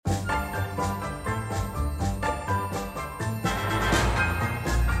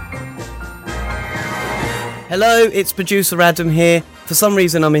Hello, it's producer Adam here. For some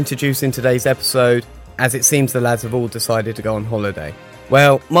reason I'm introducing today's episode, as it seems the lads have all decided to go on holiday.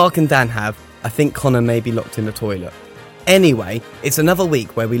 Well, Mark and Dan have. I think Connor may be locked in the toilet. Anyway, it's another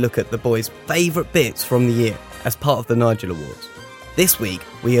week where we look at the boys' favourite bits from the year as part of the Nigel Awards. This week,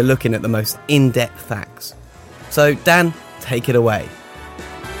 we are looking at the most in-depth facts. So, Dan, take it away.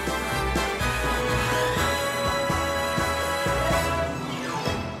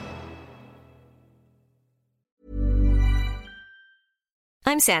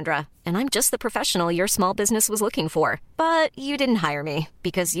 I'm Sandra, and I'm just the professional your small business was looking for. But you didn't hire me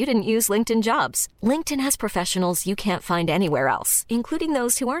because you didn't use LinkedIn Jobs. LinkedIn has professionals you can't find anywhere else, including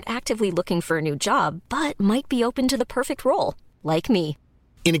those who aren't actively looking for a new job, but might be open to the perfect role, like me.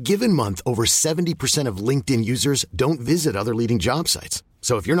 In a given month, over 70% of LinkedIn users don't visit other leading job sites.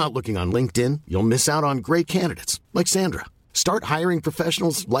 So if you're not looking on LinkedIn, you'll miss out on great candidates like Sandra. Start hiring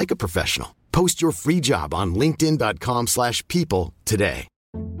professionals like a professional. Post your free job on linkedin.com/people today.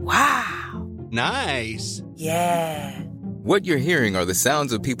 Wow. Nice. Yeah. What you're hearing are the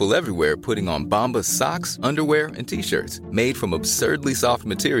sounds of people everywhere putting on Bombas socks, underwear, and T-shirts made from absurdly soft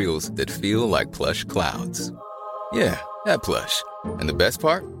materials that feel like plush clouds. Yeah, that plush. And the best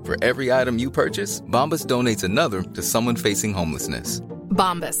part? For every item you purchase, Bombas donates another to someone facing homelessness.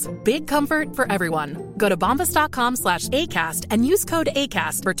 Bombas. Big comfort for everyone. Go to bombas.com/ACAST and use code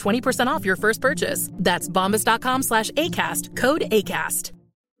ACAST for 20% off your first purchase. That's bombas.com/ACAST. Code ACAST.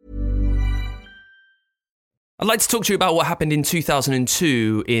 I'd like to talk to you about what happened in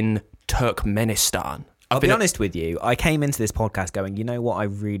 2002 in Turkmenistan. I'll be honest with you, I came into this podcast going, you know what, I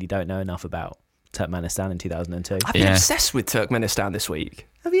really don't know enough about Turkmenistan in 2002. I've been obsessed with Turkmenistan this week.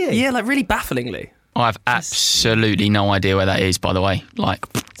 Have you? Yeah, like really bafflingly. I have absolutely no idea where that is, by the way. Like,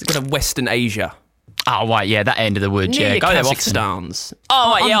 it's kind of Western Asia. Oh, right, yeah, that end of the woods. Near Yeah, go there often. Kazakhstan's.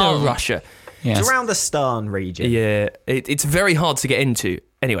 Oh, right, yeah. Under Russia. Yes. It's around the Stan region. Yeah, it's very hard to get into.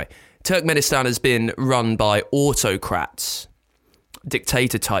 Anyway, Turkmenistan has been run by autocrats,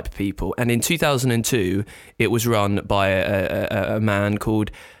 dictator-type people, and in 2002, it was run by a man called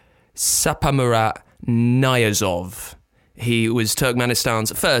Saparmurat Niyazov. He was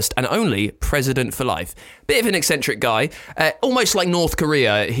Turkmenistan's first and only president for life. Bit of an eccentric guy, almost like North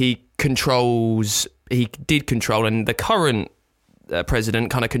Korea. He did control, and the current president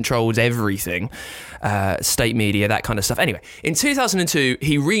kind of controls everything, state media, that kind of stuff. Anyway, in 2002,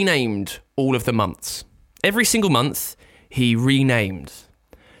 he renamed all of the months. Every single month, he renamed.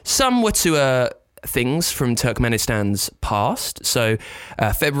 Some were to things from Turkmenistan's past. So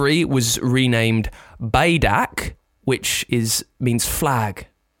February was renamed Baydak, which means flag.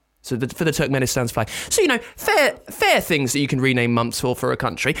 So for the Turkmenistan's flag. So, you know, fair things that you can rename months for a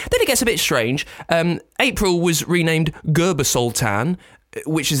country. Then it gets a bit strange. April was renamed Gurba Sultan,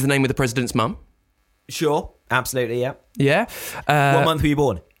 which is the name of the president's mum. Sure, absolutely, yeah. Yeah. What month were you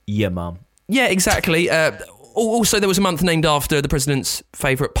born? Your mum. Yeah, exactly. Also, there was a month named after the president's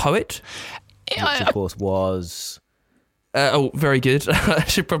favourite poet. Which, of course, was... very good. I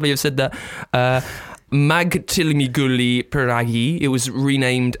should probably have said that. Magtilmiguli Piragi. It was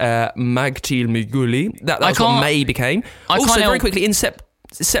renamed Magtilmiguli. That's what May became. Also, very quickly, in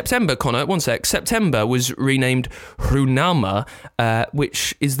September, Connor, one sec. September was renamed Runama,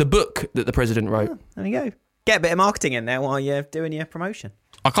 which is the book that the president wrote. Oh, there you go. Get a bit of marketing in there while you're doing your promotion.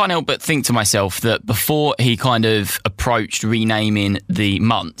 I can't help but think to myself that before he kind of approached renaming the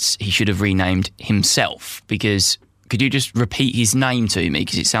months, he should have renamed himself, because... Could you just repeat his name to me?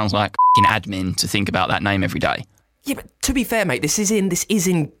 Because it sounds like f***ing admin to think about that name every day. Yeah, but to be fair, mate, this is in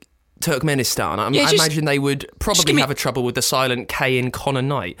Turkmenistan. I imagine they would probably have a trouble with the silent K in Connor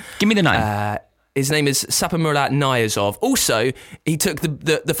Knight. Give me the name. His name is Saparmurat Niyazov. Also, he took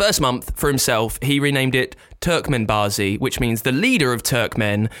the first month for himself. He renamed it Turkmenbazi, which means the leader of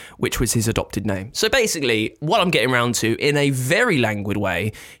Turkmen, which was his adopted name. So basically, what I'm getting around to, in a very languid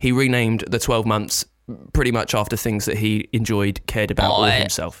way, he renamed the 12 months pretty much after things that he enjoyed, cared about, or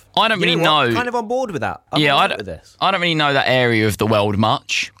himself. I don't really know. I'm kind of on board with that. I don't really know that area of the world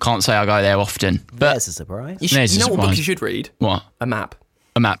much. Can't say I go there often. But there's a surprise. You know what book you should read? What? A map.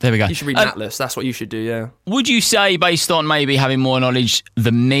 A map, there we go. You should read Atlas, that's what you should do, yeah. Would you say, based on maybe having more knowledge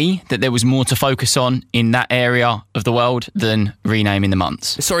than me, that there was more to focus on in that area of the world than renaming the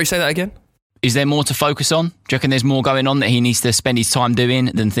months? Sorry, say that again? Is there more to focus on? Do you reckon there's more going on that he needs to spend his time doing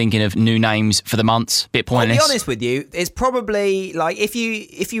than thinking of new names for the months? Bit pointless. I'll be honest with you, it's probably like if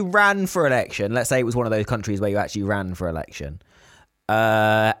you ran for election, let's say it was one of those countries where you actually ran for election,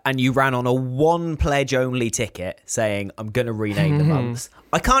 and you ran on a one pledge only ticket saying, I'm going to rename the months,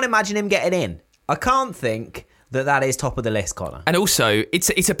 I can't imagine him getting in. I can't think that is top of the list, Connor. And also,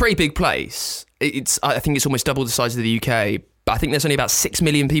 it's a pretty big place. I think it's almost double the size of the UK. But I think there's only about 6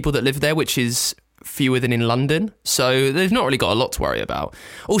 million people that live there, which is fewer than in London. So they've not really got a lot to worry about.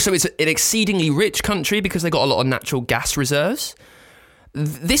 Also, it's an exceedingly rich country because they've got a lot of natural gas reserves.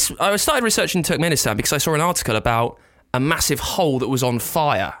 I started researching Turkmenistan because I saw an article about a massive hole that was on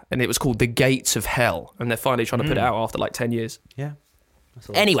fire, and it was called the Gates of Hell, and they're finally trying to put it out after like 10 years. Yeah.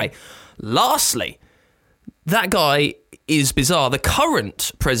 Anyway, lastly, that guy is bizarre. The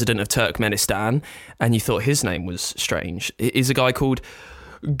current president of Turkmenistan, and you thought his name was strange, is a guy called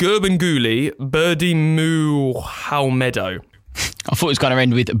Gurbanguly Berdimuhamedow. I thought it was going to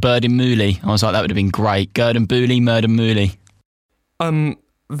end with Berdimuhamedow. I was like, that would have been great. Gurbanguly, Murdermuli. I'm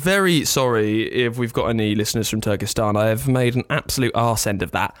very sorry if we've got any listeners from Turkestan. I have made an absolute arse end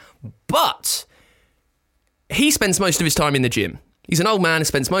of that. But he spends most of his time in the gym. He's an old man who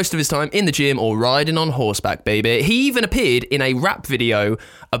spends most of his time in the gym or riding on horseback, baby. He even appeared in a rap video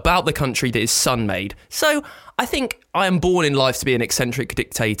about the country that his son made. So I think I am born in life to be an eccentric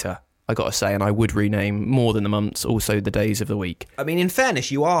dictator, I got to say, and I would rename more than the months, also the days of the week. I mean, in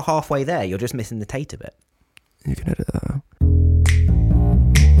fairness, you are halfway there. You're just missing the tater bit. You can edit that out.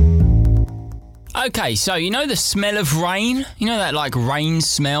 Okay, so you know the smell of rain? You know that like rain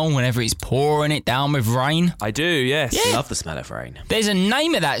smell whenever it's pouring it down with rain? I do, yes. Yeah. I love the smell of rain. There's a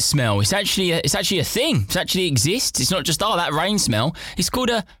name of that smell. It's actually a thing. It actually exists. It's not just, that rain smell. It's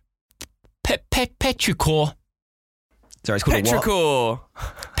called a petrichor. Sorry, it's called Petrichor.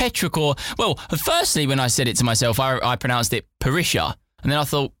 Petrichor. Well, firstly, when I said it to myself, I pronounced it Perisha. And then I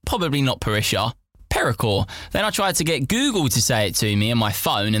thought, probably not Perisha. Pericor. Then I tried to get Google to say it to me on my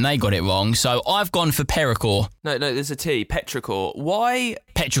phone, and they got it wrong. So I've gone for Pericor. No, there's a T. Petrichor. Why?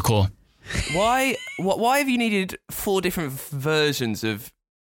 Petrichor. Why have you needed 4 different versions of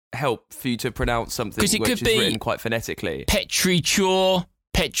help for you to pronounce something which is written quite phonetically? Petrichor,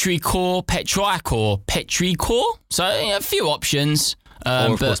 Petricor, Petricor, Petricor. So a few options.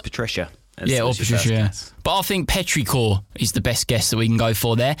 Or of course Patricia. Or Patricia. Yeah. But I think Petrichor is the best guess that we can go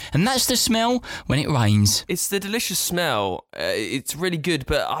for there. And that's the smell when it rains. It's the delicious smell. It's really good,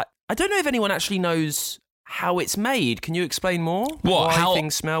 but I don't know if anyone actually knows how it's made. Can you explain more? How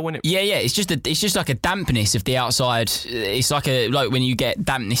things smell when it... Yeah. It's just like a dampness of the outside. It's like when you get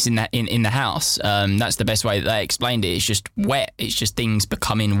dampness in the house. That's the best way that they explained it. It's just wet. It's just things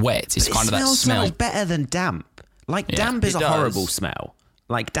becoming wet. It's kind of that smell. It smells so much better than damp. Damp is a horrible smell.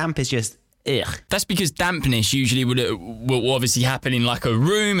 Damp is just... Ugh. That's because dampness usually will obviously happen in like a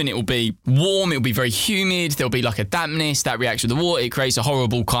room, and it will be warm, it will be very humid, there'll be like a dampness that reacts with the water, it creates a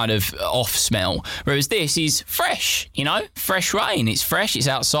horrible kind of off smell. Whereas this is fresh, fresh rain. It's fresh, it's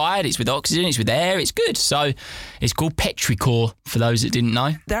outside, it's with oxygen, it's with air, it's good. So it's called Petrichor for those that didn't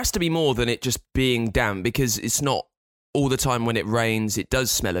know. There has to be more than it just being damp, because it's not all the time when it rains, it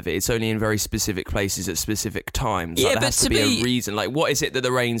does smell of it. It's only in very specific places at specific times. Yeah, there has to be a reason. What is it that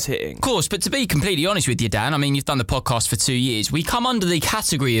the rain's hitting? Of course, but to be completely honest with you, Dan, I mean, you've done the podcast for 2 years. We come under the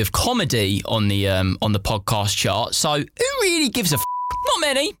category of comedy on the podcast chart. So who really gives a f***? Not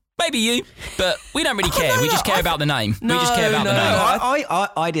many. Maybe you, but we don't really care. We just care about the name. We just care about the name.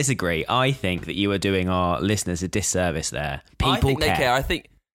 I disagree. I think that you are doing our listeners a disservice there. People I think care. they care. I think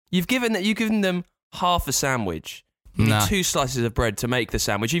you've given them half a sandwich. You need 2 slices of bread to make the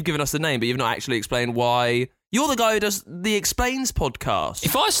sandwich. You've given us the name, but you've not actually explained why. You're the guy who does the Explains podcast.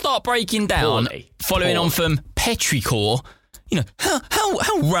 If I start breaking down, following on from Petrichor,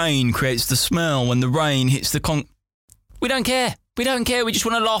 how rain creates the smell when the rain hits the we don't care. We don't care. We just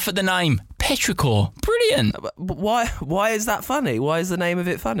want to laugh at the name. Petrichor. Brilliant. But why is that funny? Why is the name of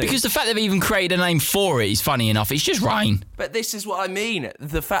it funny? Because the fact they've even created a name for it is funny enough. It's just rain. But this is what I mean.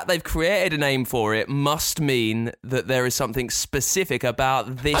 The fact they've created a name for it must mean that there is something specific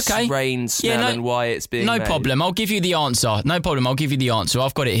about this rain smell and why it's being made. No problem. I'll give you the answer. No problem. I'll give you the answer.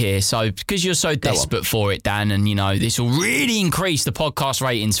 I've got it here. So, because you're so desperate for it, Dan, and, this will really increase the podcast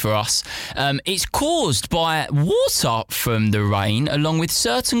ratings for us. It's caused by water from the rain, along with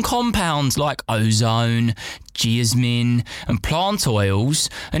certain compounds like ozone, geosmin, and plant oils,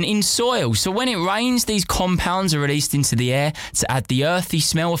 and in soil. So when it rains, these compounds are released into the air to add the earthy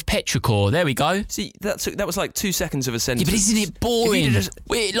smell of petrichor. There we go. See, that was like 2 seconds of a sentence. Yeah, but isn't it boring? Who cares?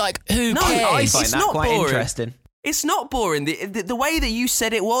 I find that quite boring. interesting. It's not boring. The way that you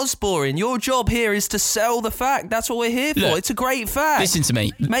said it was boring. Your job here is to sell the fact. That's what we're here for. Look, it's a great fact. Listen to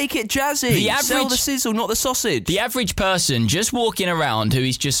me. Make it jazzy. Sell the sizzle, not the sausage. The average person just walking around who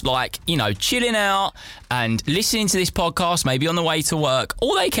is just chilling out and listening to this podcast, maybe on the way to work,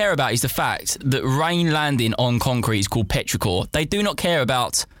 all they care about is the fact that rain landing on concrete is called petrichor. They do not care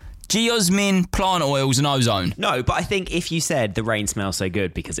about geosmin, plant oils, and ozone. No, but I think if you said the rain smells so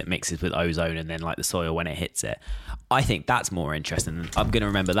good because it mixes with ozone and then like the soil when it hits it, I think that's more interesting. I'm going to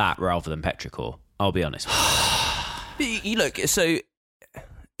remember that rather than petrichor. I'll be honest with You look, so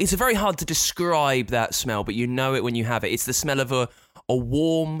it's very hard to describe that smell, but you know it when you have it. It's the smell of a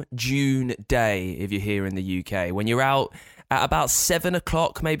warm June day, if you're here in the UK. When you're out at about 7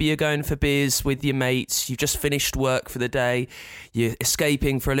 o'clock, maybe you're going for beers with your mates, you've just finished work for the day, you're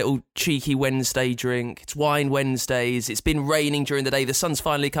escaping for a little cheeky Wednesday drink, it's Wine Wednesdays, it's been raining during the day, the sun's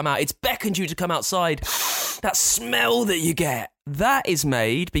finally come out, it's beckoned you to come outside. That smell that you get, that is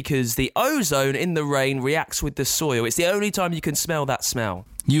made because the ozone in the rain reacts with the soil. It's the only time you can smell that smell.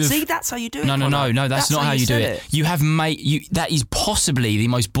 See, that's how you do it. No, that's not how you do it. You have that is possibly the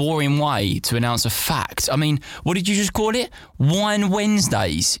most boring way to announce a fact. I mean, what did you just call it? Wine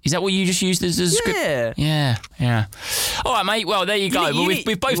Wednesdays. Is that what you just used as a script? Yeah. All right, mate. Well, there you go.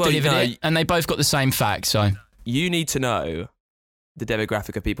 We've both delivered it, and they both got the same fact. So you need to know the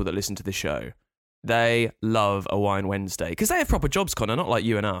demographic of people that listen to the show. They love a Wine Wednesday because they have proper jobs, Connor, not like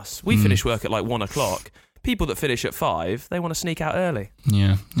you and us. We finish work at like 1 o'clock. People that finish at 5, they want to sneak out early.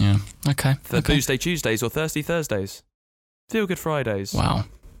 Yeah. Okay. For Tuesday Tuesdays or Thursday Thursdays. Feel Good Fridays. Wow.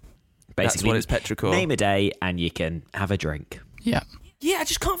 Basically, that's what it's petrichor. Name a day and you can have a drink. Yeah. Yeah, I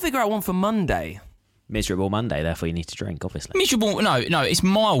just can't figure out one for Monday. Miserable Monday, therefore you need to drink, obviously. Miserable, no, it's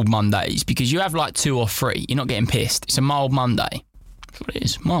mild Mondays because you have like 2 or 3. You're not getting pissed. It's a mild Monday. That's what it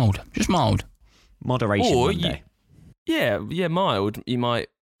is. Mild. Just mild. Moderation Monday. Yeah, mild. You might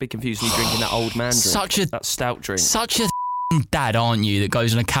be confused when you're drinking that old man drink. That stout drink. Such a dad, aren't you, that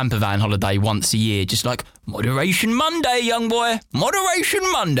goes on a camper van holiday once a year, just like, Moderation Monday, young boy. Moderation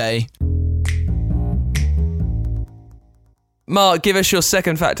Monday. Mark, give us your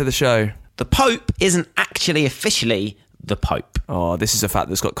second fact of the show. The Pope isn't actually officially the Pope. Oh, this is a fact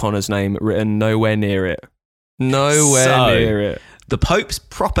that's got Connor's name written nowhere near it. Nowhere near it. The Pope's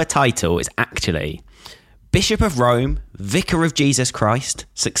proper title is actually Bishop of Rome, Vicar of Jesus Christ,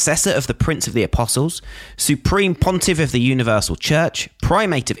 successor of the Prince of the Apostles, Supreme Pontiff of the Universal Church,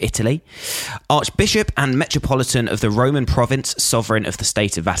 Primate of Italy, Archbishop and Metropolitan of the Roman Province, Sovereign of the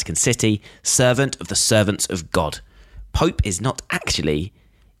State of Vatican City, Servant of the Servants of God. Pope is not actually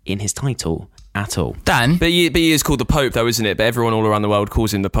in his title at all. Dan? But he is called the Pope, though, isn't it? But everyone all around the world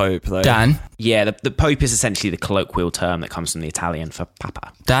calls him the Pope, though. Dan? Yeah, the Pope is essentially the colloquial term that comes from the Italian for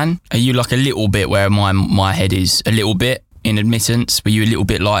Papa. Dan, are you like a little bit where my head is a little bit in admittance? Were you a little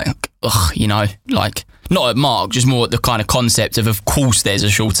bit like, like, not at Mark, just more at the kind of concept of course there's a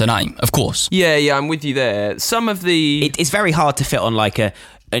shorter name, of course. Yeah, I'm with you there. Some of the... It's very hard to fit on like a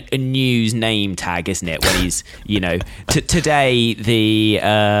news name tag, isn't it? When he's, today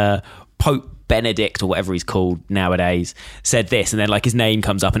the Pope Benedict or whatever he's called nowadays said this, and then like his name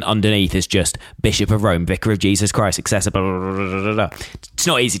comes up and underneath is just Bishop of Rome, Vicar of Jesus Christ, successor, blah, blah, blah, blah, blah. It's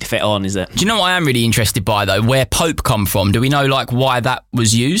not easy to fit on, is it? Do you know what I am really interested by though? Where Pope come from? Do we know like why that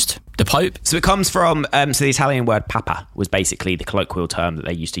was used? The Pope? So it comes from, so the Italian word Papa was basically the colloquial term that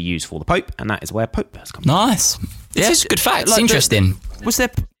they used to use for the Pope, and that is where Pope has come from. Nice. Yes, good fact. It's interesting. Was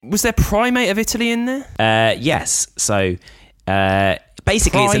there Primate of Italy in there? Yes. So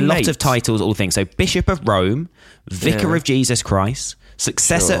basically it's a lot of titles, all things. So Bishop of Rome, Vicar of Jesus Christ,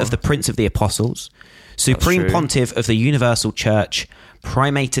 successor of the Prince of the Apostles, Supreme Pontiff of the Universal Church,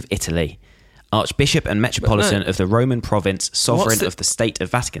 Primate of Italy, Archbishop and Metropolitan of the Roman Province, Sovereign of the State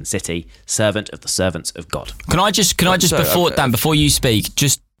of Vatican City, Servant of the Servants of God. Can I just before you speak,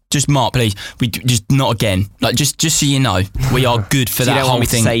 just Mark, please, we just not again. Like just so you know, we are good for that whole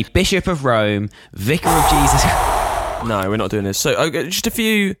thing. Say Bishop of Rome, Vicar of Jesus. No, we're not doing this. So just a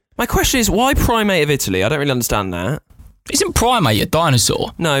few. My question is, why Primate of Italy? I don't really understand that. Isn't primate a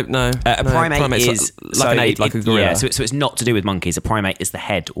dinosaur? No. A primate is like an ape, like a gorilla. Yeah, so it's not to do with monkeys. A primate is the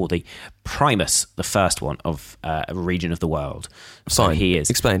head or the primus, the first one of a region of the world. So Fine. he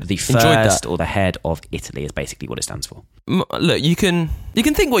is Explain. The first or the head of Italy is basically what it stands for. Look, you can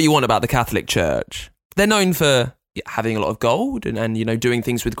think what you want about the Catholic Church. They're known for having a lot of gold and doing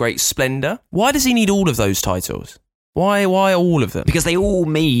things with great splendour. Why does he need all of those titles? Why all of them? Because they all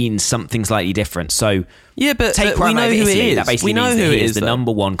mean something slightly different. So yeah, but take we know who Italy, it is. That basically means that he is the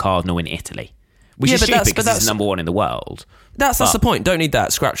number one cardinal in Italy, which is stupid because he's the number one in the world. That's the point. Don't need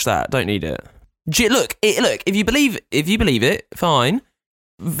that. Scratch that. Don't need it. Look. If you believe it, fine.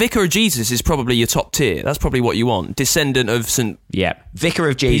 Vicar of Jesus is probably your top tier. That's probably what you want. Descendant of St. Yeah, Vicar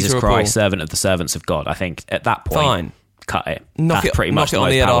of Jesus Christ, Servant of the Servants of God. I think at that point, fine. Cut it. Knock it on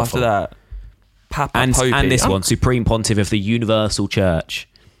the head after that. And this one, Supreme Pontiff of the Universal Church.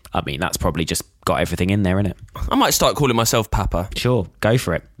 I mean, that's probably just got everything in there, innit? I might start calling myself Papa. Sure, go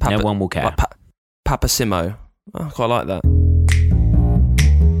for it. Papa, no one will care. Like Papa Simo. I quite like that.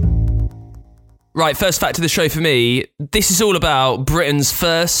 Right, first fact of the show for me. This is all about Britain's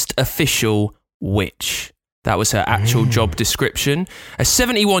first official witch. That was her actual job description. A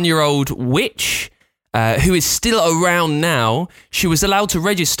 71-year-old witch who is still around now. She was allowed to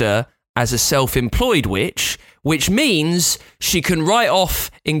register as a self-employed witch, which means she can write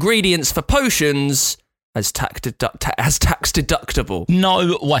off ingredients for potions as tax deductible.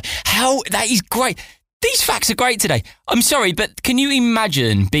 No way. How? That is great. These facts are great today. I'm sorry, but can you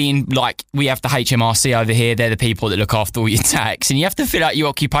imagine being like, we have the HMRC over here, they're the people that look after all your tax, and you have to fill out your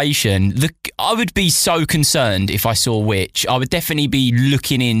occupation. I would be so concerned if I saw a witch. I would definitely be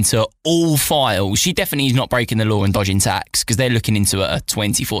looking into all files. She definitely is not breaking the law and dodging tax, because they're looking into it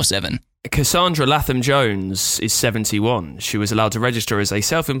 24/7. Cassandra Latham-Jones is 71. She was allowed to register as a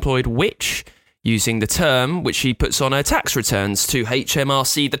self-employed witch using the term which she puts on her tax returns to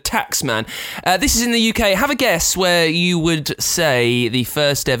HMRC, the taxman. This is in the UK. Have a guess where you would say the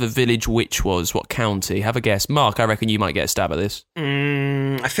first ever village witch was. What county? Have a guess. Mark, I reckon you might get a stab at this.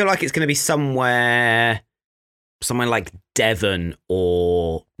 I feel like it's going to be somewhere like Devon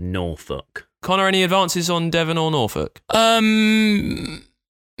or Norfolk. Connor, any advances on Devon or Norfolk?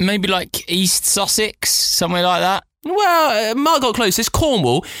 Maybe like East Sussex, somewhere like that. Well, Mark got close. It's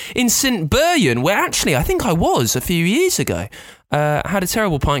Cornwall in St Buryan, where actually I think I was a few years ago. Had a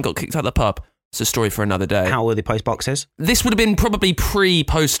terrible pint, got kicked out of the pub. It's a story for another day. How were the post boxes? This would have been probably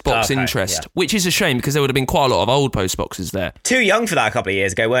pre-post box interest, which is a shame because there would have been quite a lot of old post boxes there. Too young for that a couple of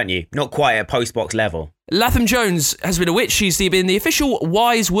years ago, weren't you? Not quite at post box level. Latham-Jones has been a witch. She's been the official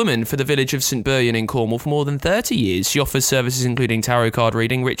wise woman for the village of St Buryan in Cornwall for more than 30 years. She offers services including tarot card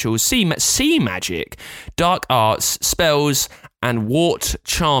reading, rituals, sea magic, dark arts, spells, and wart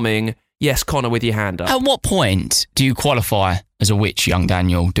charming. Yes, Connor, with your hand up. At what point do you qualify as a witch, young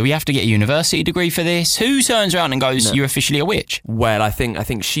Daniel? Do we have to get a university degree for this? Who turns around and goes, you're officially a witch? Well, I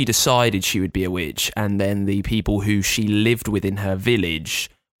think she decided she would be a witch, and then the people who she lived with in her village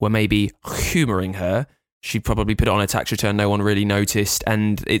were maybe humouring her. She probably put it on her tax return, no one really noticed,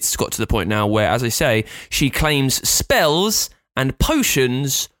 and it's got to the point now where, as I say, she claims spells and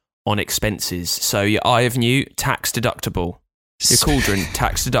potions on expenses. So your Eye of Newt, tax deductible. Your cauldron,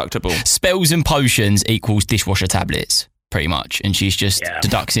 tax deductible. Spells and potions equals dishwasher tablets, pretty much. And she's just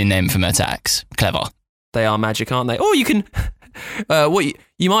deducting them from her tax. Clever. They are magic, aren't they? Or you can...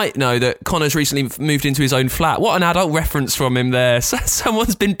 you might know that Connor's recently moved into his own flat. What an adult reference from him there.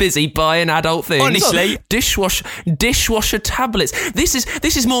 Someone's been busy buying adult things. Honestly, dishwasher tablets. This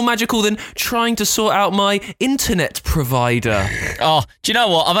is more magical than trying to sort out my internet provider. Oh, do you know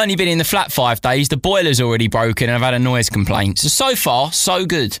what? I've only been in the flat 5 days. The boiler's already broken and I've had a noise complaint. So far, so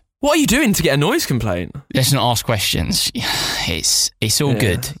good. What are you doing to get a noise complaint? Let's not ask questions. It's all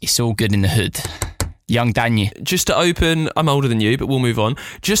good. It's all good in the hood. Young Daniel. Just to open, I'm older than you, but we'll move on.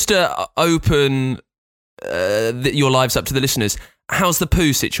 Just to open your lives up to the listeners, how's the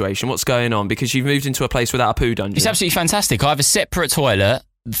poo situation? What's going on? Because you've moved into a place without a poo dungeon. It's absolutely fantastic. I have a separate toilet.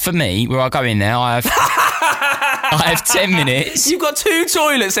 For me, where I go in there, I have 10 minutes. You've got 2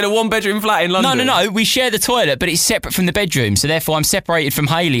 toilets in a 1-bedroom flat in London. No. We share the toilet, but it's separate from the bedroom. So therefore, I'm separated from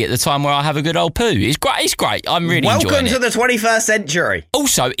Hayley at the time where I have a good old poo. It's great. I'm really enjoying it. Welcome to the 21st century.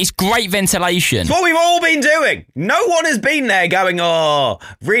 Also, it's great ventilation. It's what we've all been doing. No one has been there going, oh,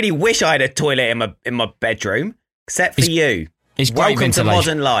 really wish I had a toilet in my bedroom, except for you. It's great Welcome ventilation. to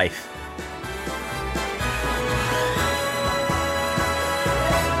modern life.